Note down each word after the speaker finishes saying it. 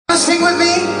with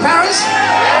me, Paris?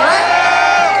 All right?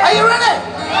 Are you ready?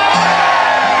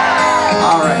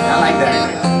 All right, I like that.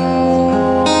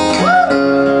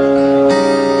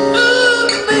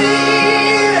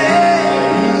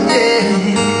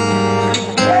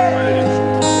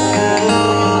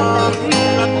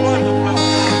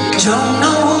 Don't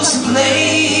know who's to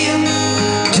blame,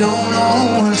 don't know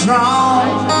what's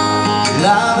wrong.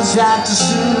 Love is act too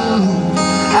soon,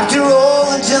 after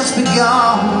all it's just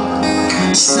begun.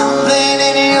 Something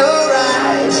in your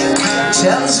eyes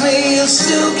tells me you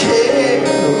still care.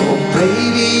 Oh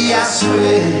baby, I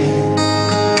swear.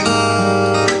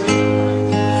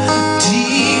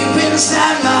 Deep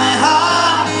inside my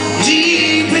heart,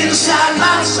 deep inside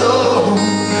my soul,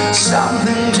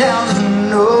 something tells me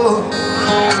no,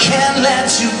 I can't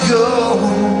let you go.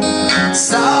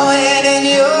 Saw it in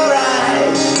your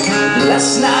eyes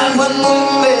last night when we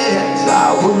met,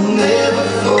 I will never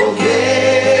forget.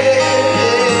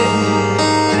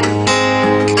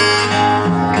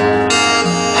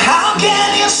 How can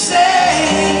you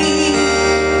say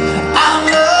our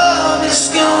love is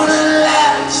gonna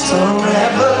last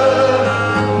forever?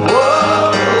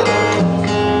 Whoa.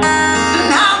 And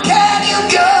how can you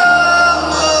go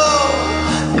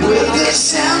with this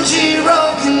empty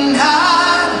broken heart?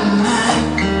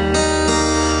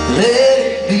 Let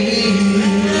it be,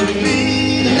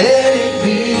 let it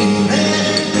be.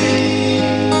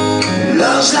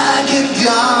 Love's like a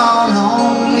gun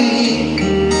on me.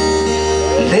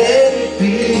 Let it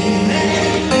be,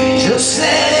 just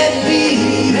let it be.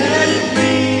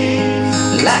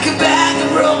 Like a bag of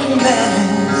broken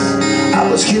glass, I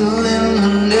was killed in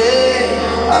the name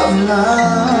of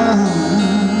love.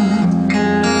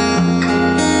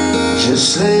 Just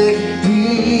let it be,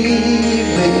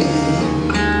 baby.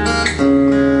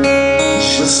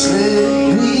 Just let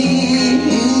it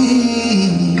be.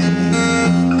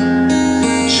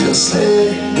 Just let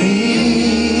it be.